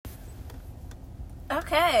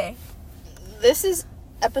Okay. This is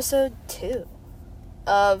episode 2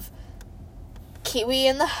 of Kiwi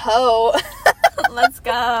and the Hoe. Let's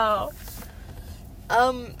go.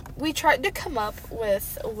 We tried to come up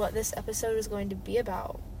with what this episode is going to be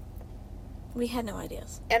about. We had no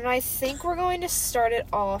ideas. And I think we're going to start it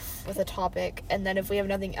off with a topic, and then if we have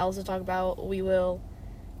nothing else to talk about, we will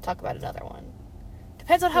talk about another one.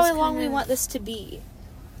 Depends on how long we want this to be.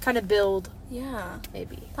 Kind of build. Yeah.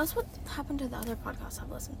 Maybe. That's what happened to the other podcasts I've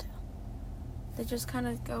listened to. They just kind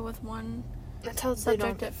of go with one That's how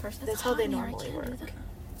subject at first. That's how they normally work.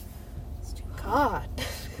 It's too God.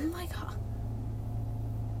 Oh my god.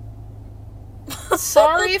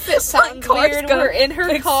 Sorry if it sounds weird. We're in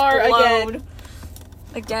her car again.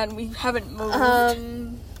 Again, we haven't moved.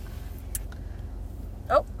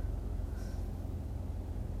 Oh.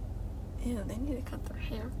 Ew, they need to cut their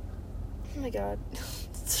hair. Oh my god.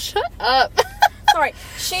 Shut up. Sorry.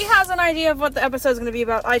 She has an idea of what the episode is going to be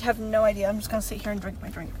about. I have no idea. I'm just going to sit here and drink my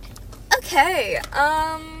drink. Okay.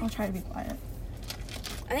 I'll try to be quiet.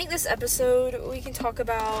 I think this episode we can talk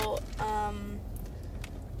about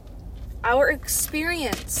our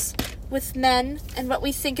experience with men and what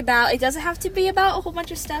we think about. It doesn't have to be about a whole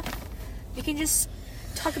bunch of stuff. We can just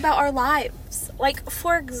talk about our lives. Like,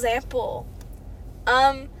 for example,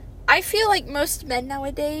 I feel like most men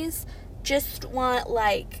nowadays just want,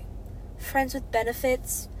 like, friends with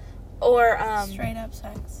benefits or Straight up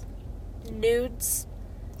sex. nudes.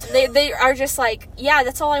 They are just like, yeah,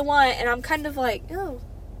 that's all I want. And I'm kind of like, oh,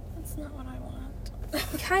 That's not what I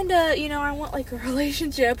want. kind of, I want, like, a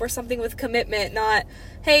relationship or something with commitment, not,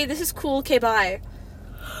 hey, this is cool, okay, bye.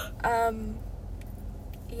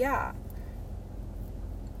 Yeah.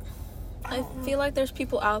 I feel like there's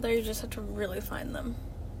people out there, you just have to really find them.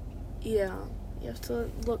 Yeah. You have to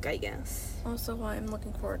look, I guess. Also why I'm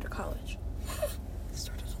looking forward to college.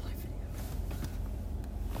 Start as a live video.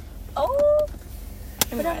 Oh!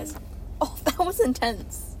 Anyways. Oh, that was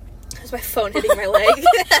intense. That was my phone hitting my leg.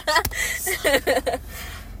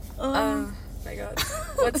 My god.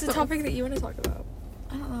 What's the topic that you want to talk about?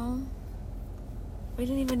 I don't know. We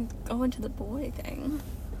didn't even go into the boy thing.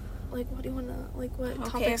 Like, what do you want to, like, what Okay,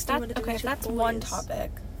 topics do you want to do okay, with if your that's one boys?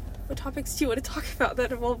 topic. What topics do you want to talk about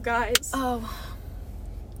that involve guys? Oh.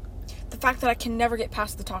 The fact that I can never get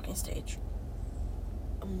past the talking stage.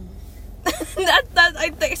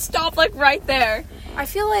 They stop, like, right there. I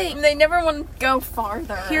feel like They never want to go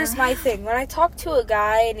farther. here's my thing. When I talk to a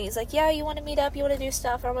guy and he's like, yeah, you want to meet up? You want to do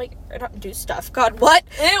stuff? And I'm like, or not do stuff. God, what?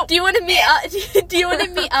 Ew. Do you want to meet up? Do you want to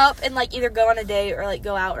meet up and, like, either go on a date or, like,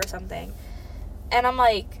 go out or something? And I'm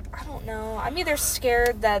like, I don't know. I'm either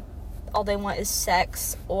scared that all they want is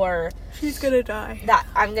sex or She's gonna die. that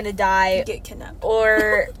I'm going to die Get kidnapped.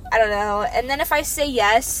 or I don't know. And then if I say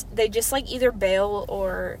yes, they just, like, either bail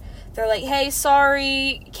or they're like, hey,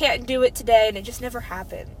 sorry, can't do it today. And it just never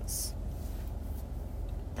happens.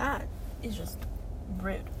 That is just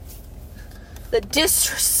rude. The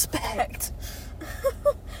disrespect.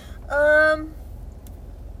 I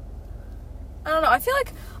don't know. I feel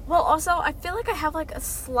like, well, also, I feel like I have, like, a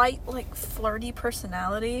slight, like, flirty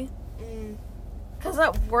personality. Because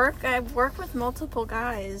at work, I work with multiple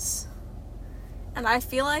guys. And I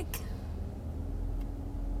feel like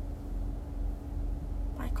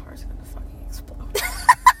my car's gonna fucking explode.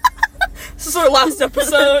 This is our last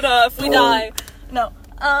episode. If we die. No.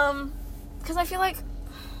 Because I feel like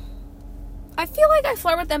I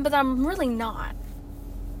flirt with them, but I'm really not.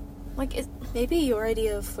 Like, Maybe your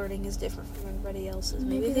idea of flirting is different from everybody else's.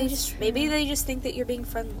 Maybe Maybe they that's just true. think that you're being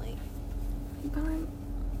friendly. but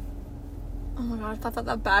oh my god, I thought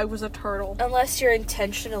that bag was a turtle. Unless you're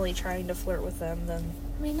intentionally trying to flirt with them, then.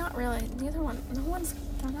 I mean, not really. They're not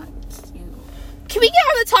cute. Can we get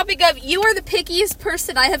on the topic of you are the pickiest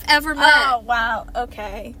person I have ever met? Oh, wow.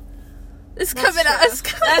 Okay. It's That's coming out.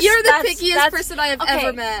 true. You're the That's- pickiest person I have okay,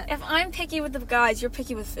 ever met. If I'm picky with the guys, you're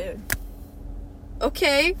picky with food.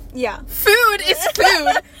 Okay. Yeah. Food is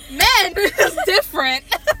food. Men is different.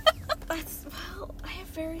 Well, I have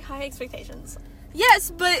very high expectations.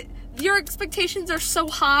 Yes, but your expectations are so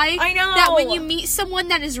high I know. that when you meet someone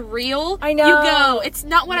that is real, I know. you go, it's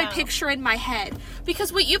not what I No. picture in my head.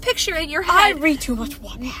 Because what you picture in your I head, read too much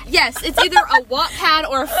Wattpad. yes, it's either a Wattpad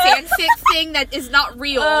or a fanfic thing that is not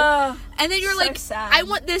real. And then you're so like, sad. I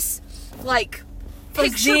want this, like,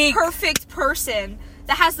 Physique. picture-perfect person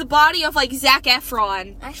that has the body of, like, Zac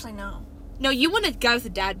Efron. Actually, no. No, you want a guy with a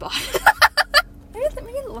dad bod. Maybe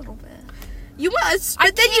a little bit. You want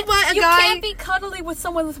but then you want a You guy. can't be cuddly with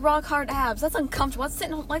someone with rock hard abs. That's uncomfortable. That's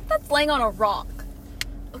sitting on, like, that's laying on a rock.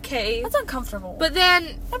 Okay. That's uncomfortable. But then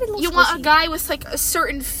That'd be a little you want squishy. a guy with, like, a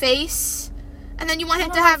certain face And then you want him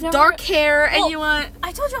No, to have I've never- dark hair, and Well, you want...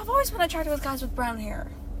 I told you I've always been attracted with guys with brown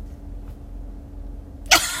hair.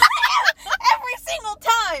 Every single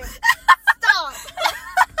time. Stop.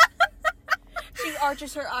 She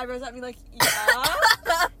arches her eyebrows at me like,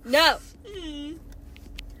 yeah. No.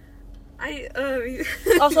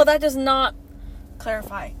 Also, that does not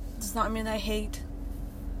clarify. It does not mean I hate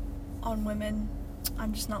on women.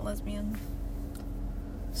 I'm just not lesbian.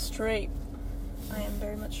 Straight. I am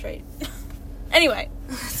very much straight. Anyway,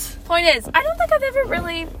 point is, I don't think I've ever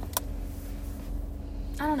really...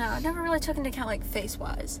 I don't know. I never really took into account, like,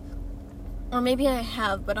 face-wise. Or maybe I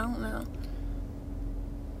have, but I don't know.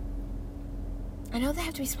 I know they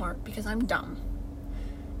have to be smart because I'm dumb.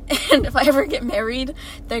 And if I ever get married,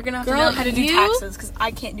 they're gonna have to know how to do taxes because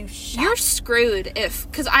I can't do shit. You're screwed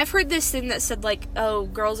because I've heard this thing that said, like, oh,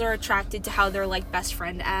 girls are attracted to how their, like, best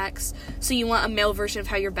friend acts. So you want a male version of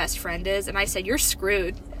how your best friend is. And I said, you're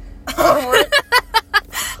screwed. I'm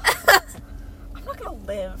not gonna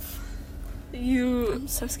live. I'm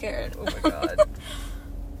so scared. Oh my god.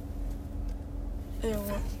 Ew.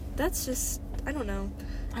 That's just, I don't know.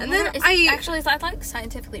 And And then then is that like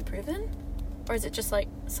scientifically proven, or is it just like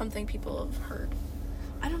something people have heard?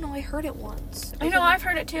 I don't know, I heard it once. I know I've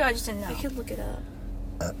heard it too. I just didn't know. I could look it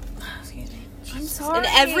up. Excuse me. I'm sorry. In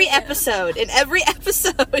every episode.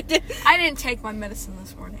 I didn't take my medicine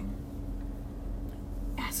this morning.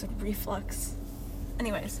 Acid reflux.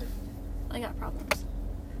 Anyways, I got problems.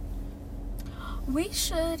 We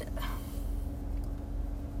should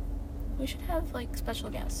have like special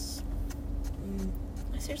guests.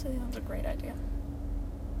 I seriously think that's a great idea.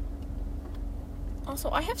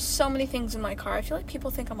 Also, I have so many things in my car. I feel like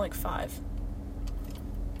people think I'm like 5.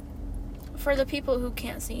 For the people who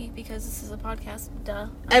can't see, because this is a podcast, duh.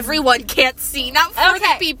 Everyone can't see, not for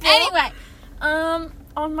the people. Anyway,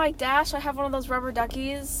 on my dash, I have one of those rubber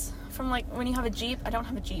duckies from like when you have a Jeep. I don't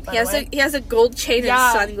have a Jeep, by the way. He has a gold chain and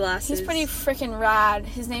sunglasses. He's pretty freaking rad.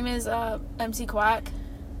 His name is MC Quack.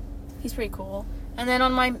 He's pretty cool. And then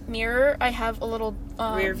on my mirror, I have a little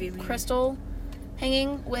rear view mirror crystal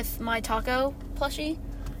hanging with my taco plushie.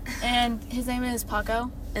 And his name is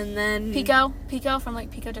Paco. And then Pico from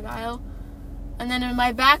like Pico de Gallo. And then in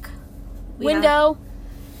my back window,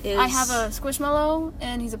 I have a Squishmallow,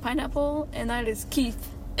 and he's a pineapple, and that is Keith.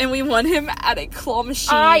 And we won him at a claw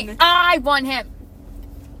machine. I won him.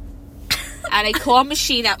 At a claw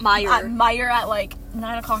machine at Meijer. At Meijer at like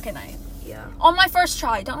 9 o'clock at night. Yeah. On my first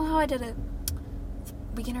try. Don't know how I did it.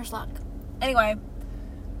 Beginner's luck. Anyway,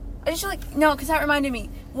 I just like, no, because that reminded me.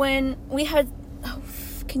 When we had,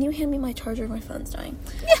 can you hand me my charger? My phone's dying.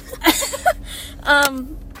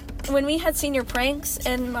 When we had senior pranks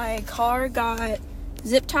and my car got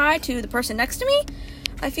zip tied to the person next to me,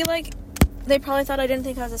 I feel like they probably thought I didn't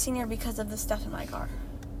think I was a senior because of the stuff in my car.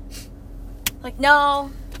 Like,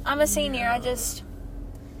 no, I'm a senior. I just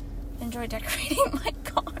enjoy decorating my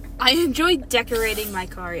car. I enjoy decorating my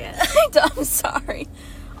car, yes. I'm sorry.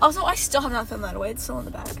 Also, I still have not thrown that away. It's still in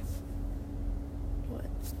the back. What?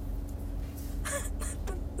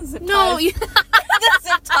 The zip No, ties. The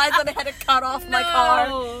zip ties that I had to cut off my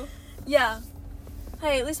car. Yeah.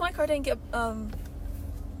 Hey, at least my car didn't get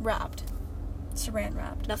wrapped. Saran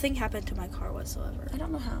wrapped. Nothing happened to my car whatsoever. I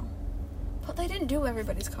don't know how. But they didn't do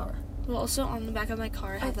everybody's car. Well, also on the back of my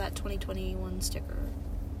car, I have that 2021 sticker.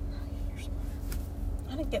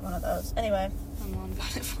 I didn't get one of those. Anyway. My mom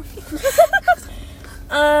got it for me.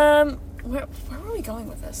 Where were we going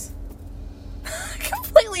with this? I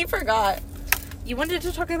completely forgot. You wanted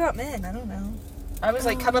to talk about men. I don't know. I was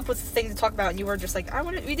like, come up with things to talk about, and you were just like,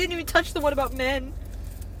 we didn't even touch the one about men.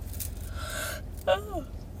 Oh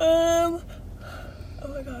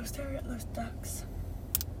my god, I was staring at those ducks.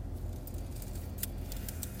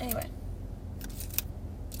 Anyway.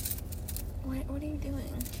 What are you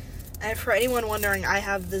doing? And for anyone wondering, I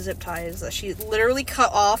have the zip ties that she literally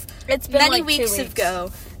cut off It's been many like 2 weeks weeks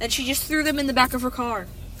ago, and she just threw them in the back of her car.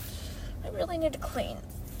 I really need to clean.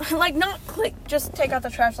 Like, not just take out the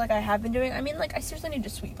trash like I have been doing. I mean, like, I seriously need to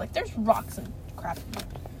sweep. Like, there's rocks and crap.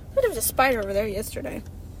 But there was a spider over there yesterday.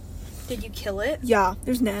 Did you kill it? Yeah,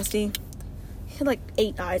 there's nasty. He had like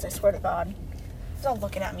 8 eyes, I swear to God. He's all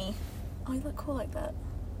looking at me. Oh, you look cool like that.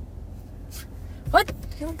 What?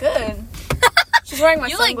 You look good. She's wearing my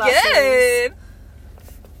sunglasses. You look good.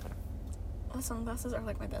 My sunglasses are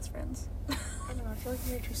like my best friends. I don't know, I feel like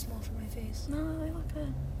they're too small for my face. No, they look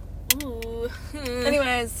good. Ooh.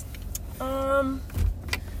 Anyways,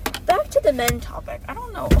 back to the men topic. I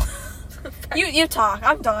don't know. You talk.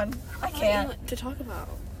 I'm done. I can't. What to talk about?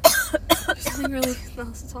 There's nothing really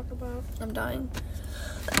else to talk about. I'm dying.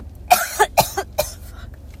 Fuck.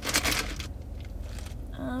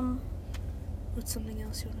 What's something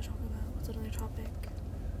else you want to talk about? What's another topic?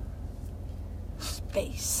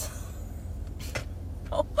 Space.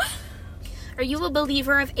 Oh. Are you a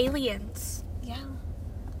believer of aliens? Yeah.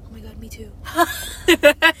 Oh my god, me too. Oh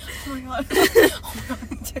my god. Oh my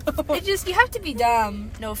god, me too. It just, you have to be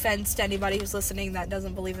dumb. No offense to anybody who's listening that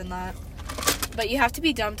doesn't believe in that. But you have to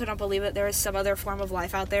be dumb to not believe that there is some other form of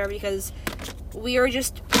life out there, because we are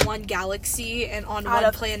just one galaxy and on Out one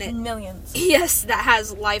of planet. Millions. Yes, that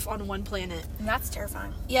has life on one planet. And that's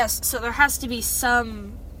terrifying. Yes, so there has to be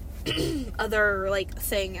some other, like,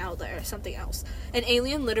 thing out there, something else. An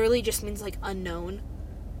alien literally just means, like, unknown.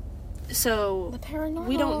 So, The paranormal.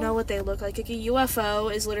 we don't know what they look like. Like, a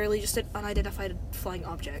UFO is literally just an unidentified flying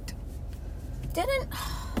object. Didn't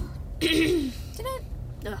Ugh.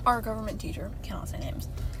 our government teacher, cannot say names,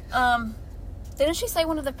 didn't she say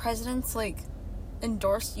one of the presidents, like,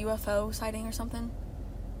 endorsed UFO sighting or something?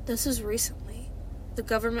 This is recently. The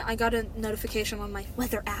government, I got a notification on my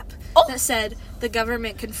weather app that said the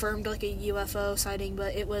government confirmed, like, a UFO sighting,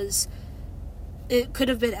 but it could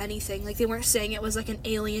have been anything. Like, they weren't saying it was, like, an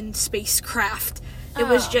alien spacecraft. It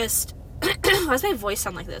was just, why does my voice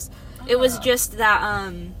sound like this? It was just that,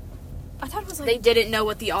 I thought it was like they didn't know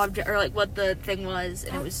what the object, or, like, what the thing was,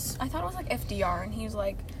 and it was... I thought it was like FDR, and he was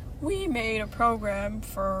like, we made a program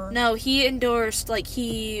for... No, he endorsed, like,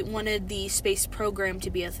 he wanted the space program to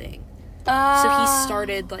be a thing. So he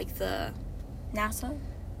started, like, the... NASA?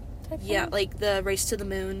 Yeah, like, the race to the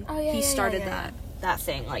moon. Oh, yeah, he yeah, started yeah. that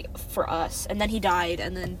thing, like, for us. And then he died,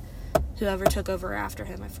 and then whoever took over after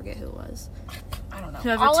him, I forget who it was. I don't know.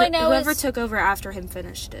 Whoever took over after him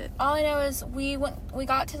finished it. All I know is we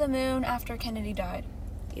got to the moon after Kennedy died.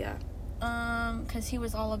 Yeah. Because he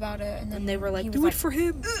was all about it, and then And they were like, he was do it for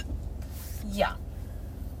him. Yeah.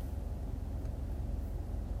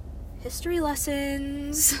 History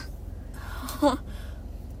lessons.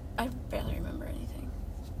 I barely remember anything.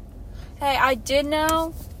 Hey, I did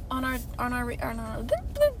know on our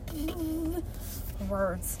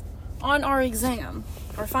words on our exam,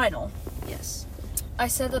 our final. Yes. I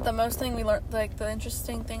said that the most thing we learned, like the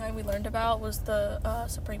interesting thing we learned about, was the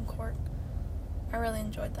Supreme Court. I really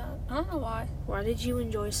enjoyed that. I don't know why. Why did you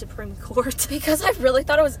enjoy Supreme Court? Because I really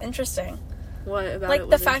thought it was interesting. What about Like it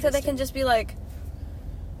the was fact that they can interesting? just be like,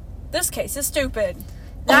 this case is stupid.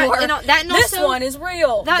 That, Or, and this also, one is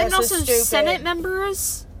real. That This and is also stupid. Senate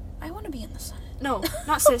members. I want to be in the Senate. No,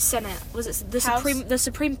 not Senate. Was it the House?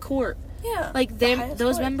 Supreme Court? Yeah. Like the them, highest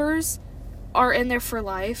those court. members are in there for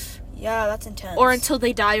life, Yeah, that's intense. or until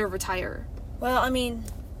they die or retire. Well, I mean,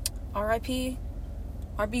 R.I.P.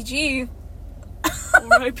 RBG.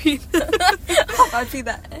 R.I.P. R.I.P.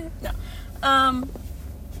 that. No.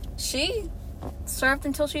 She served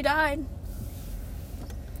until she died.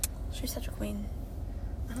 She's such a queen.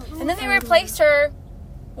 I don't know And then if they I would replaced her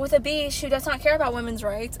with a beast who does not care about women's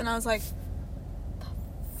rights. And I was like, the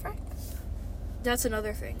frick? That's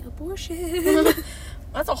another thing. Abortion.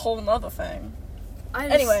 That's a whole nother thing.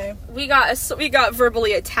 Anyway, we got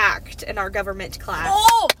verbally attacked in our government class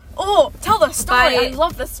Oh, tell the story. By- I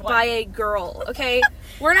love this one. by a girl. Okay,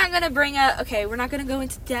 we're not gonna we're not gonna go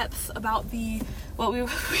into depth about what we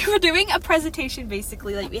were doing a presentation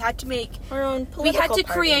basically. Like we had to make Our own we had to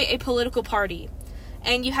political create a political party,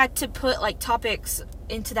 and you had to put like topics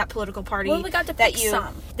into that political party Well, we got to that pick you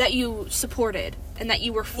some. that you supported and that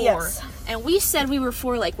you were for. Yes. And we said we were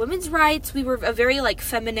for like women's rights. We were a very like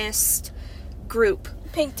feminist group.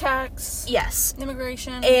 Pink tax. Yes.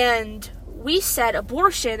 Immigration. And we said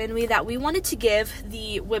abortion, and that we wanted to give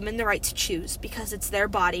the women the right to choose because it's their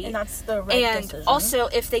body. And that's the right And decision. also,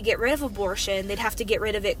 if they get rid of abortion, they'd have to get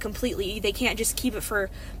rid of it completely. They can't just keep it for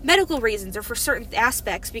medical reasons or for certain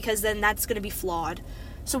aspects, because then that's going to be flawed.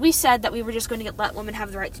 So we said that we were just going to let women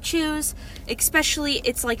have the right to choose, especially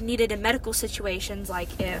it's like needed in medical situations, like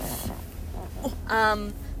if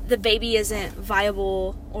the baby isn't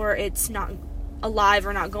viable or it's not alive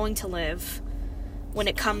or not going to live when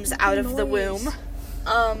it comes out of the womb.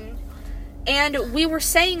 And we were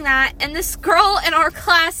saying that, and this girl in our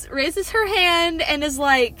class raises her hand and is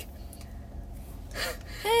like,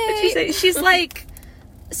 what'd she say? She's like,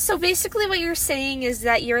 so basically what you're saying is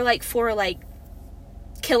that you're like for like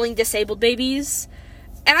killing disabled babies.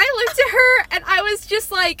 And I looked at her and I was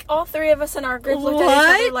just like, all three of us in our group looked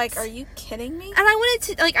at each other like, are you kidding me? and I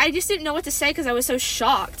wanted to, like, I just didn't know what to say because I was so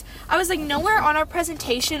shocked. I was like, nowhere on our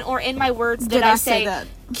presentation or in my words did I say that?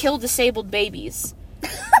 kill disabled babies.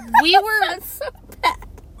 We were That's so bad.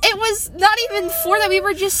 it was not even for that. We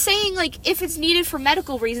were just saying, like, if it's needed for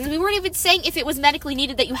medical reasons. We weren't even saying if it was medically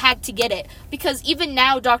needed that you had to get it. Because even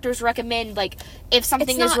now, doctors recommend, like, if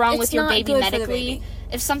something is wrong with your baby medically,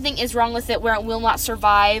 if something is wrong with it where it will not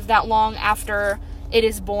survive that long after it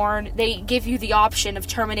is born, they give you the option of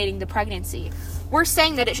terminating the pregnancy. We're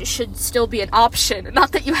saying that it should still be an option,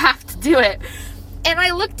 not that you have to do it. And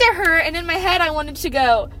I looked at her, and in my head, I wanted to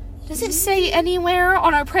go, does it say anywhere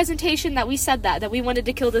on our presentation that we said that we wanted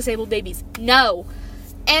to kill disabled babies? No.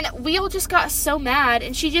 And we all just got so mad,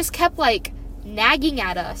 and she just kept, like, nagging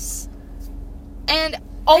at us. And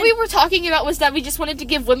all we were talking about was that we just wanted to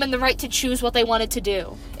give women the right to choose what they wanted to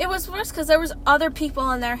do. It was worse because there was other people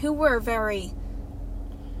in there who were very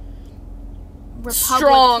Republican.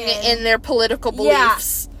 Strong in their political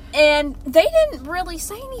beliefs. Yeah. And they didn't really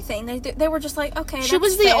say anything. They were just like, okay, she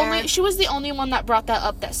was the only one that brought that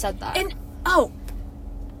up that said that. And I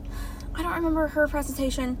don't remember her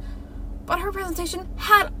presentation, but her presentation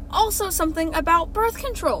had also something about birth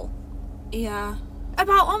control. Yeah.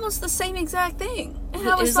 About almost the same exact thing. And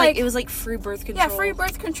I was like, it was like free birth control. Yeah, free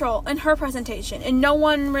birth control in her presentation. And no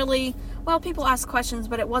one really, people asked questions,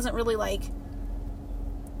 but it wasn't really like,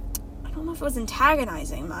 I don't know if it was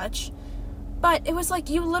antagonizing much. But it was like,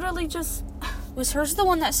 you literally just... Was hers the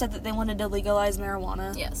one that said that they wanted to legalize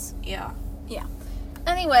marijuana? Yes. Yeah. Yeah.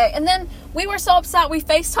 Anyway, and then we were so upset, we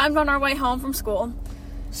FaceTimed on our way home from school.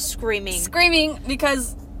 Screaming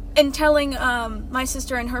because... And telling my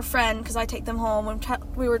sister and her friend, because I take them home,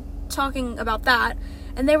 we were talking about that.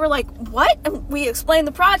 And they were like, what? And we explained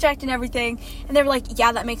the project and everything. And they were like,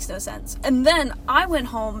 yeah, that makes no sense. And then I went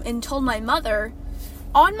home and told my mother,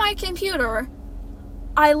 on my computer...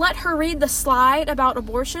 I let her read the slide about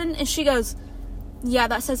abortion, and she goes, yeah,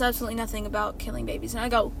 that says absolutely nothing about killing babies. And I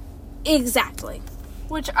go, exactly.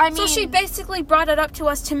 Which, I mean... So she basically brought it up to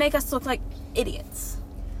us to make us look like idiots.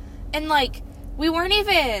 And, like, we weren't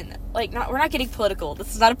even, like, we're not getting political.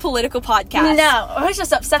 This is not a political podcast. No, I was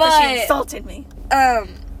just upset that she insulted me.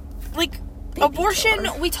 Like... Baby abortion,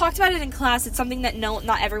 killer. We talked about it in class. It's something that not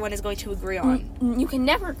everyone is going to agree on. You can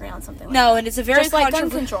never agree on something like that. And it's a very gun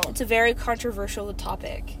control. It's a very controversial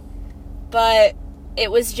topic. But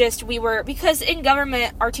it was just, because in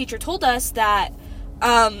government, our teacher told us that,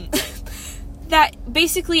 that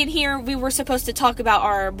basically in here, we were supposed to talk about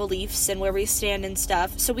our beliefs and where we stand and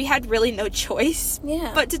stuff. So we had really no choice.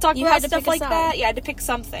 Yeah. But to talk about stuff like that, you had to pick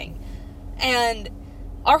something. And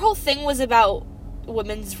our whole thing was about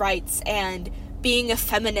women's rights and being a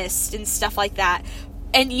feminist and stuff like that,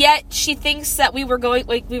 and yet she thinks that we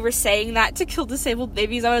were saying that to kill disabled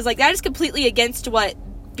babies. I was like, that is completely against what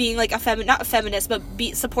being like not a feminist, but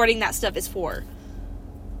supporting that stuff is for.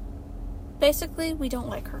 Basically, we don't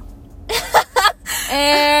like her.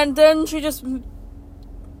 And then she just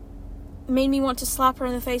made me want to slap her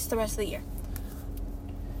in the face the rest of the year.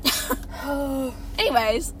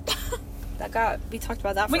 Anyways. We talked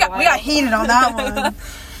about that for a while. We got heated on that one.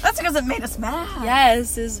 That's because it made us mad.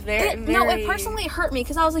 Yes, it's very... No, it personally hurt me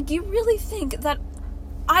because I was like, you really think that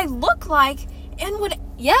I look like and would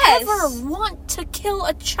ever want to kill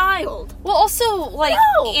a child? Well, also, like,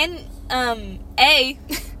 no. and, A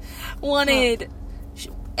wanted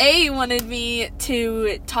me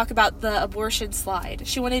to talk about the abortion slide.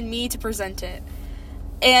 She wanted me to present it.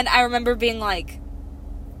 And I remember being like,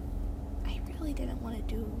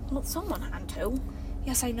 well, someone had to.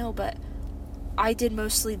 Yes, I know, but I did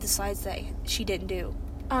mostly the slides that she didn't do.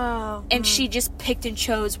 Oh. And she just picked and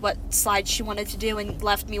chose what slides she wanted to do and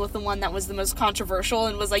left me with the one that was the most controversial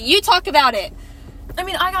and was like, you talk about it! I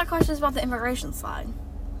mean, I got questions about the immigration slide.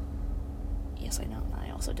 Yes, I know.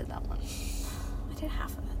 I also did that one. I did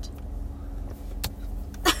half of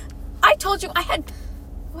it. I told you I had...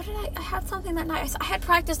 I had something that night. I had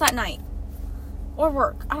practice that night. Or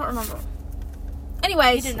work. I don't remember.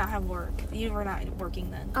 Anyways. You did not have work. You were not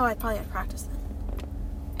working then. Oh, I probably had practice then.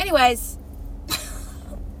 Anyways.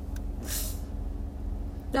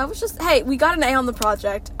 That was just... Hey, we got an A on the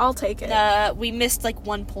project. I'll take it. We missed, like,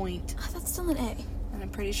 1 point. Oh, that's still an A. And I'm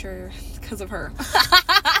pretty sure it's because of her.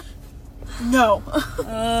 No.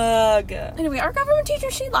 Good. Anyway, our government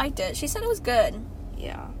teacher, she liked it. She said it was good.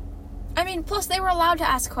 Yeah. I mean, plus they were allowed to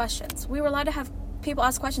ask questions. We were allowed to have people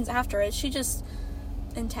ask questions after it. She just...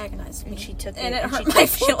 antagonized me. And she took and it. Hurt my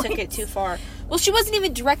she took it too far. Well, she wasn't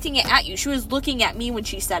even directing it at you. She was looking at me when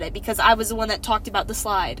she said it because I was the one that talked about the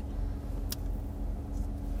slide.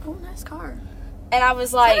 Oh, nice car. And I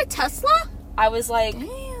was like, is that a Tesla? I was like,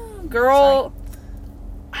 damn, girl,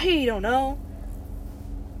 I don't know.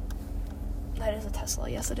 That is a Tesla.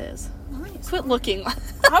 Yes, it is. Nice. Quit looking. I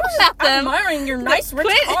was just admiring your nice rich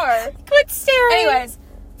car. Quit staring. Anyways,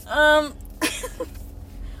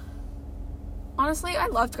 Honestly, I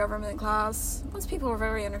loved government class. Those people were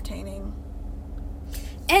very entertaining.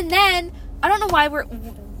 And then, I don't know why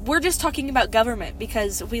we're just talking about government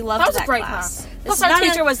because we loved that was a great class. Plus, our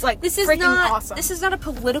teacher was like freaking awesome. This is not a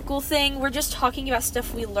political thing. We're just talking about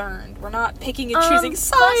stuff we learned. We're not picking and choosing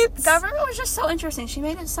sides. Plus, government was just so interesting. She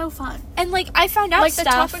made it so fun. And like I found out like stuff. The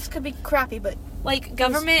topics could be crappy, but like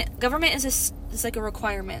government is like a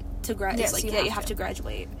requirement to graduate. Yes, it's like you have to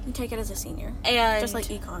graduate. You take it as a senior, and just like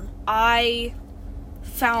econ. I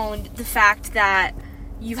found the fact that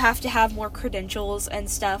you have to have more credentials and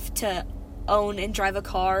stuff to own and drive a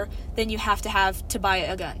car than you have to buy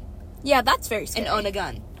a gun. Yeah, that's very scary. And own a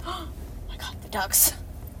gun. Oh my god, the ducks.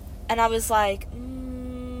 And I was like,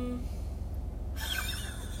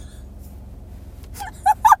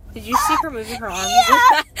 Did you see her moving her arms?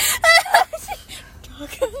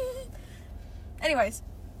 Yeah. Anyways,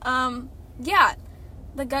 yeah,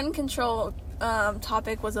 the gun control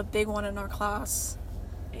topic was a big one in our class.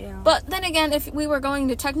 Yeah. But then again, if we were going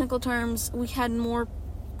to technical terms, we had more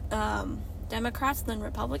Democrats than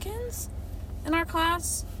Republicans in our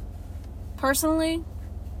class, personally.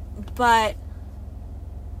 But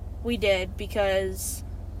we did because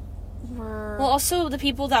we're... Well, also the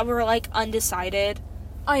people that were, like, undecided.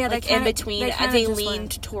 Oh, yeah, like, in between, they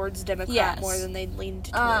leaned towards Democrat more than they leaned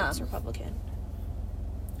towards Republican.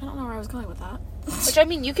 I don't know where I was going with that. Which, I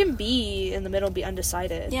mean, you can be in the middle, be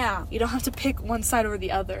undecided. Yeah. You don't have to pick one side over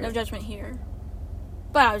the other. No judgment here.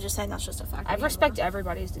 But I was just saying that's just a fact. I respect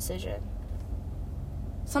everybody's decision.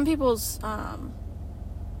 Some people's,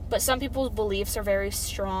 But some people's beliefs are very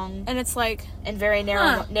strong. And it's like... And very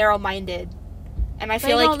narrow-minded. And I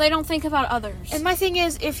feel like... They don't think about others. And my thing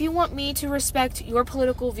is, if you want me to respect your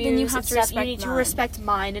political views, then you have to respect you need to respect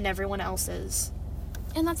mine and everyone else's.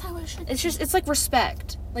 And that's how it should be. It's like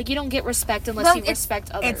respect. Like, you don't get respect unless you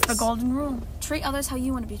respect others. It's the golden rule. Treat others how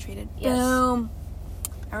you want to be treated. Yes. Boom.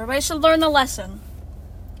 Everybody should learn the lesson.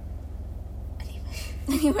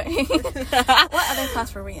 Anyway. What other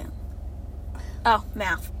class were we in? Oh,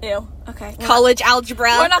 math. Ew. Okay. College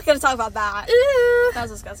algebra. We're not going to talk about that. Ooh. That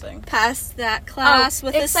was disgusting. Passed that class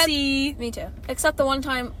with a C. Me too. Except the one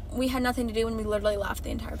time we had nothing to do and we literally laughed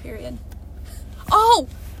the entire period. Oh!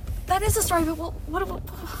 That is a story,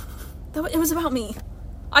 but it was about me.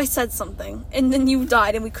 I said something, and then you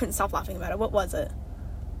died, and we couldn't stop laughing about it. What was it?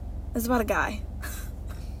 It was about a guy.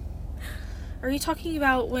 Are you talking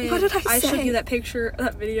about when what did I say? Showed you that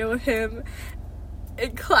video of him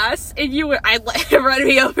in class, and I let him run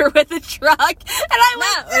me over with a truck, and I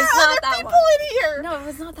went, there are other people in here. No, it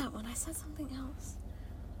was not that one. I said something else.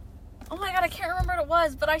 Oh my god, I can't remember what it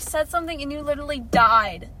was, but I said something, and you literally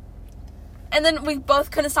died. And then we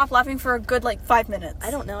both couldn't stop laughing for a good, 5 minutes.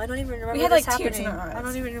 I don't know. I don't even remember this happening. We had, tears in our eyes. I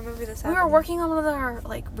don't even remember this happening. We were working on one of our,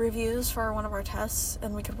 reviews for one of our tests,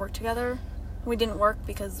 and we could work together. We didn't work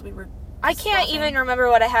because we were... I can't even remember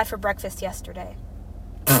what I had for breakfast yesterday.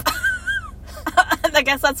 I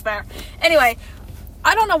guess that's fair. Anyway,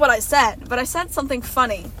 I don't know what I said, but I said something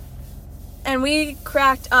funny. And we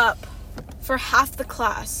cracked up for half the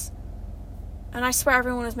class. And I swear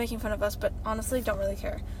everyone was making fun of us, but honestly, don't really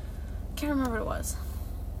care. Can't remember what it was.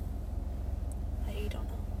 I don't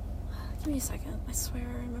know. Give me a second. I swear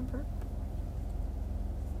I remember.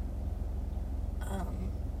 Oh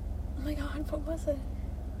my god, what was it?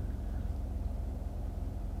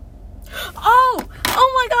 Oh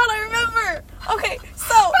my god, I remember! Okay,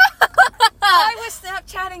 so I was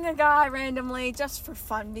Snapchatting a guy randomly just for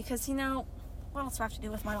fun because, what else do I have to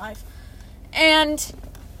do with my life? And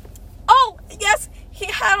oh, yes, he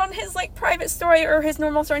had on his private story or his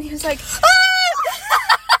normal story, and he was like, See,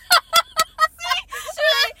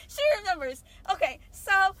 she remembers. Okay,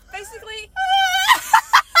 so basically,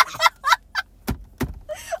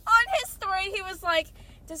 on his story, he was like,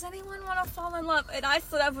 does anyone want to fall in love? And I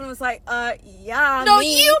stood up and was like, yeah, no,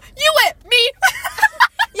 me. you went, me.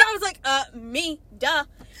 Yeah, I was like, me, duh.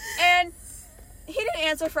 And he didn't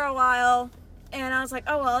answer for a while, and I was like,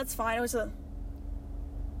 oh, well, it's fine. It was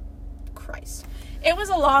It was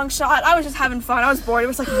a long shot. I was just having fun. I was bored. It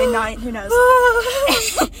was midnight. Who knows?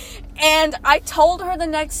 And I told her the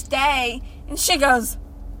next day, and she goes,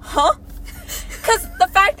 huh? Because the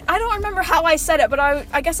fact, I don't remember how I said it, but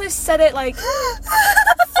I guess I said it,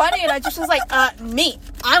 funny, and I just was like, me.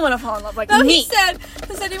 I want to fall in love, no, me. He said,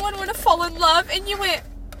 does anyone want to fall in love? And you went,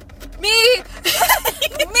 me.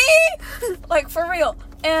 Me. For real.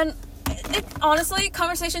 And honestly,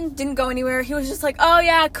 conversation didn't go anywhere. He was just like, oh,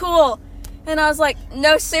 yeah, cool. And I was like,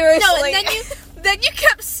 no, seriously. No, and then you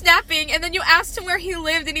kept snapping, and then you asked him where he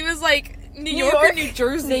lived, and he was like, New York or New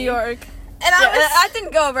Jersey? New York. And I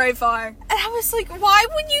didn't go very far. And I was like, why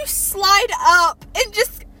would you slide up and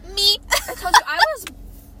just me? I told you, I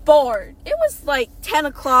bored. It was like 10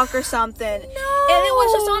 o'clock or something. No. And it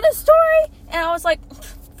was just on his story. And I was like,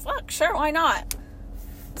 fuck, sure, why not?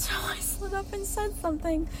 So I slid up and said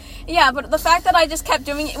something. Yeah, but the fact that I just kept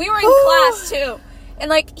doing it, we were in class too. And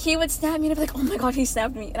like he would snap me and I'd be like, oh my god, he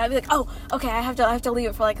snapped me. And I'd be like, oh, okay, I have to leave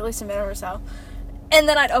it for like at least a minute or so. And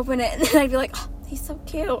then I'd open it and then I'd be like, oh, he's so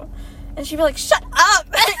cute. And she'd be like, shut up.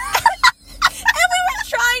 And we were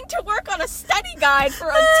trying to work on a study guide for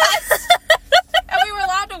a test. And we were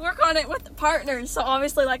allowed to work on it with partners. So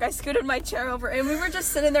obviously, like, I scooted my chair over and we were just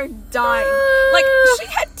sitting there dying. Like, she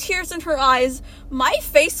had tears in her eyes. My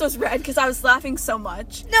face was red because I was laughing so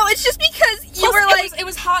much. No, it's just because you Plus, were like... It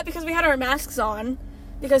was hot because we had our masks on.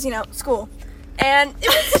 Because, you know, school. And it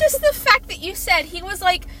was just the fact that you said he was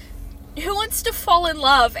like, who wants to fall in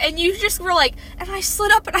love? And you just were like, and I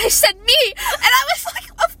slid up and I said me. And I was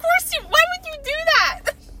like, of course you, why would you do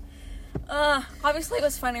that? Obviously it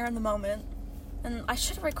was funnier in the moment. And I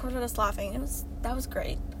should have recorded us laughing. That was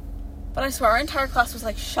great. But I swear, our entire class was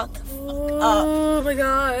like, shut the fuck up. Oh my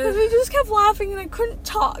god. Because we just kept laughing and I couldn't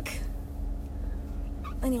talk.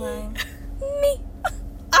 Anyway. Me.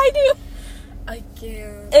 I do. I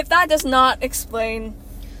can't. If that does not explain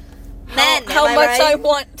Men, how much right? I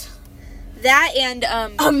want that and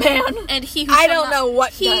a man, and he who I shall don't know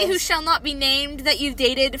what he does. who shall not be named that you've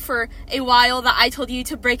dated for a while that I told you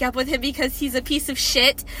to break up with him because he's a piece of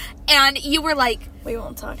shit, and you were like, we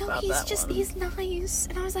won't talk no, about he's that just one. he's nice,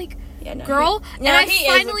 and I was like, yeah, no, girl, he and I is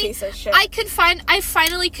finally a piece of shit. I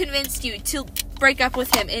finally convinced you to break up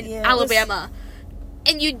with him in Yeah, Alabama,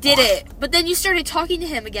 and you did it, but then you started talking to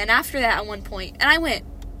him again after that at one point, and I went,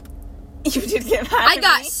 you did get mad I at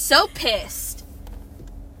got me? so pissed.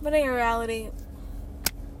 But in reality,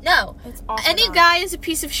 No. it's awful. Any guy is a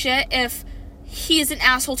piece of shit if he is an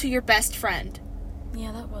asshole to your best friend.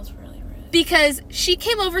 Yeah, that was really rude. Because she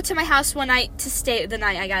came over to my house one night to stay the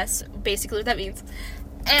night, I guess, basically what that means.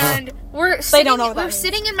 And we're sitting, don't know what that means.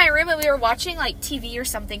 sitting in my room and we were watching like TV or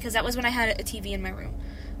something because that was when I had a TV in my room.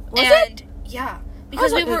 Was and yeah,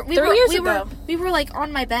 because like we were like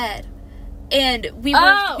on my bed. And we were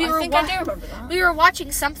I do remember that. we were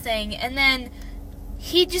watching something, and then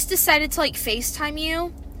he just decided to like FaceTime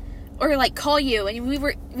you or like call you, and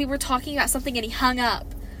we were talking about something, and he hung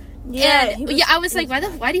up. Yeah, And I was like,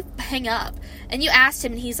 why do you hang up? And you asked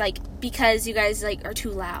him, and he's like, because you guys like are too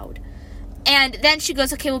loud. And then she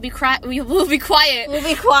goes, okay, we'll be quiet. We'll be quiet.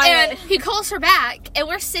 And he calls her back, and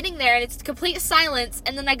we're sitting there, and it's complete silence.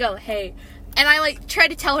 And then I go, hey. And I, like, try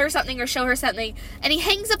to tell her something or show her something. And he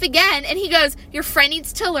hangs up again, and he goes, your friend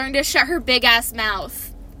needs to learn to shut her big-ass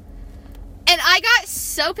mouth. And I got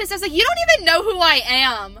so pissed. I was like, you don't even know who I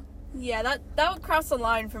am. Yeah, that would cross the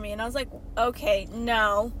line for me. And I was like, okay,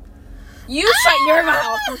 no. You shut your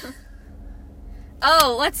mouth.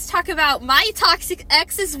 Oh, let's talk about my toxic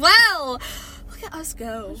ex as well. Look at us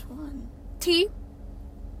go. Which one? T?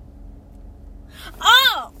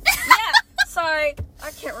 Oh! Yeah. Sorry.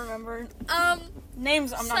 I can't remember.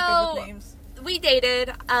 Names, I'm not good with names. We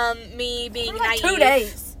dated, me being Like naive. 2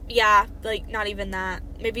 days. Yeah, like, not even that.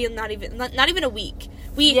 Maybe not even a week.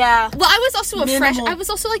 Yeah. Well, I was also Minimal. I was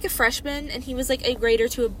also, like, a freshman, and he was, like, a grade or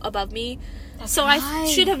two above me. So right. I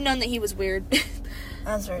should have known that he was weird.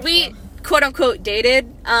 That's very We, true. quote-unquote,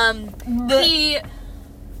 dated. He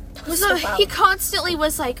He constantly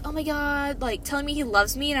was like, oh my god, like, telling me he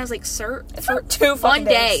loves me, and I was like, sir, for 2 fucking one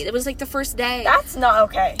day. days. It was, like, the first day. That's not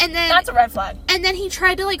okay. And then- that's a red flag. And then he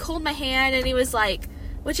tried to, like, hold my hand, and he was like,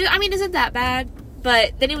 which, I mean, isn't that bad,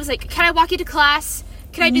 but then he was like, can I walk you to class?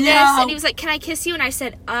 Can I do this? No. And he was like, can I kiss you? And I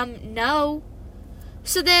said, no.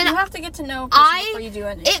 So then You have to get to know a person before you do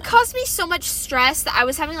anything. it caused me so much stress that I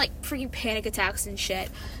was having, like, freaking panic attacks and shit.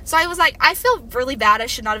 So I was like, I feel really bad. I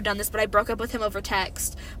should not have done this, but I broke up with him over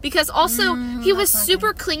text. Because also, he was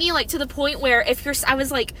super clingy, like, to the point where I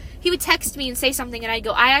was like, he would text me and say something, and I'd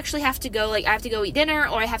go, I actually have to go, like, I have to go eat dinner,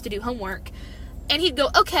 or I have to do homework. And he'd go,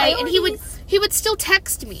 okay, and he would still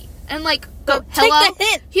text me, and, like, go, hello? Take the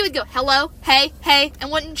hint. He would go, hello, hey, and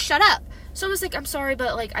wouldn't shut up. So I was like, I'm sorry,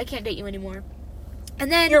 but, like, I can't date you anymore.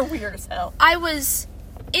 And then You're weird as hell. I was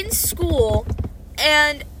in school,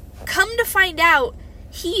 and come to find out,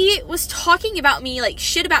 he was talking about me, like,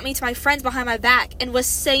 shit about me to my friends behind my back, and was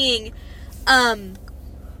saying,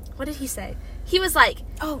 what did he say? He was like,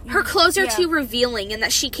 her clothes are too revealing, and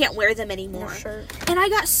that she can't wear them anymore. And I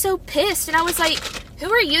got so pissed, and I was like,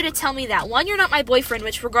 who are you to tell me that? One, you're not my boyfriend,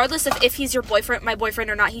 which regardless of if he's your boyfriend, my boyfriend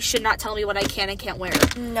or not, he should not tell me what I can and can't wear.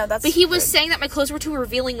 No, that's But he was saying that my clothes were too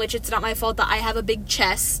revealing, which it's not my fault that I have a big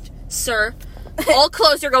chest, sir. All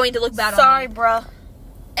clothes are going to look bad Sorry, on me. bruh.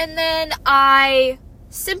 And then I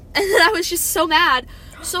was just so mad.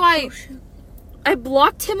 So I I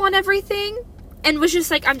blocked him on everything and was just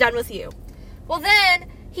like, I'm done with you. Well, then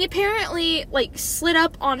he apparently, like, slid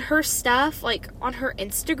up on her stuff, like, on her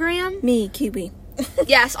Instagram. Me, Kiwi.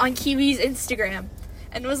 Yes, on Kiwi's Instagram.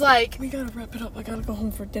 And was like, we gotta wrap it up. I gotta go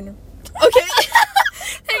home for dinner. okay.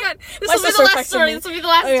 Hang on. This My will be the sister last texted story. me. This will be the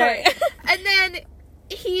last Okay. story. And then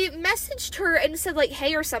he messaged her and said, like,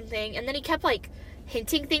 hey or something. And then he kept, like,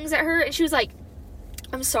 hinting things at her. And she was like,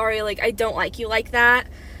 I'm sorry, like, I don't like you like that.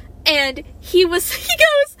 And he goes,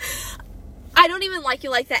 I don't even like you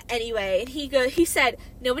like that anyway. And he said,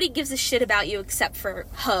 nobody gives a shit about you except for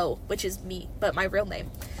Ho, which is me, but my real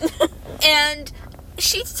name. And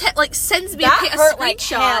she sends me That a hurt screenshot, like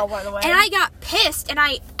hell, by the way. and I got pissed, and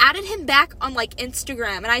I added him back on, like,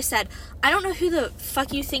 Instagram, and I said, I don't know who the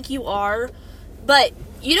fuck you think you are, but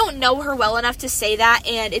you don't know her well enough to say that,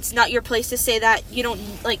 and it's not your place to say that. You don't,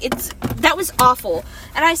 like, that was awful.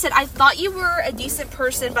 And I said, I thought you were a decent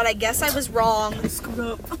person, but I guess I was wrong. I screwed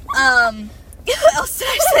up. What else did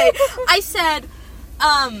I say? I said,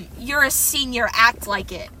 you're a senior, act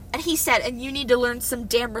like it. And he said, and you need to learn some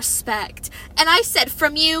damn respect. And I said,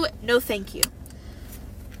 from you, no thank you.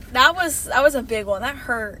 That was a big one. That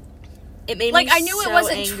hurt. It made Like, me I knew so it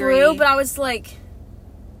wasn't angry. true, but I was like,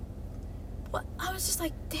 what? I was just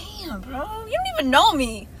like, damn, bro. You don't even know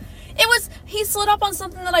me. He slid up on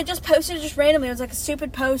something that I just posted just randomly. It was like a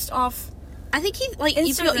stupid post off. I think he, like, you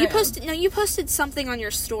Instagram. posted something on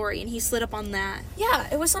your story, and he slid up on that. Yeah,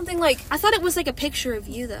 it was something like, I thought it was, like, a picture of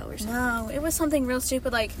you, though, or something. no, it was something real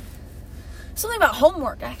stupid, like, something about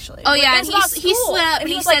homework, actually. Oh, yeah, Like, and it was he about school. slid up, and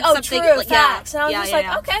he he was like, said oh, something, true, like, yeah, facts. And I was yeah, just yeah, like,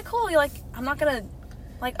 yeah. okay, cool. You're like, I'm not gonna,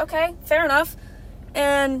 like, okay, fair enough.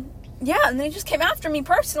 And, yeah, and then he just came after me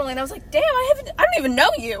personally, and I was like, damn, I don't even know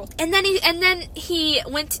you. And then he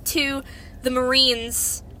went to the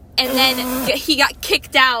Marines, and then he got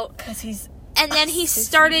kicked out. Because he's... And then he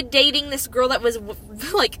started dating this girl that was,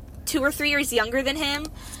 like, 2 or 3 years younger than him.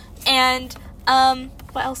 And,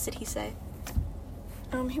 what else did he say?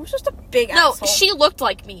 He was just a big asshole. No, she looked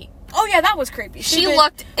like me. Oh, yeah, that was creepy. She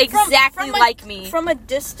looked exactly like me. From a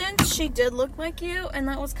distance, she did look like you, and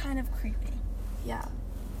that was kind of creepy. Yeah.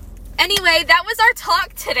 Anyway, that was our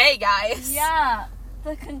talk today, guys. Yeah.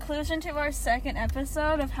 The conclusion to our second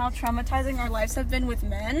episode of how traumatizing our lives have been with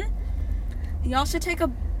men. Y'all should take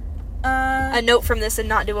a note from this and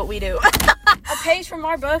not do what we do. a page from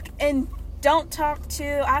our book and don't talk to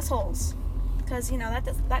assholes. Because, you know,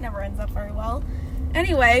 that never ends up very well.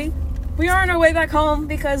 Anyway, we are on our way back home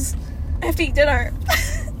because I have to eat dinner.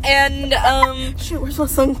 And, Shoot, where's my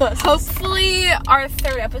sunglasses? hopefully our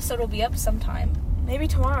third episode will be up sometime. Maybe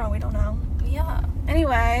tomorrow, we don't know. Yeah.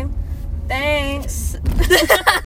 Anyway, thanks.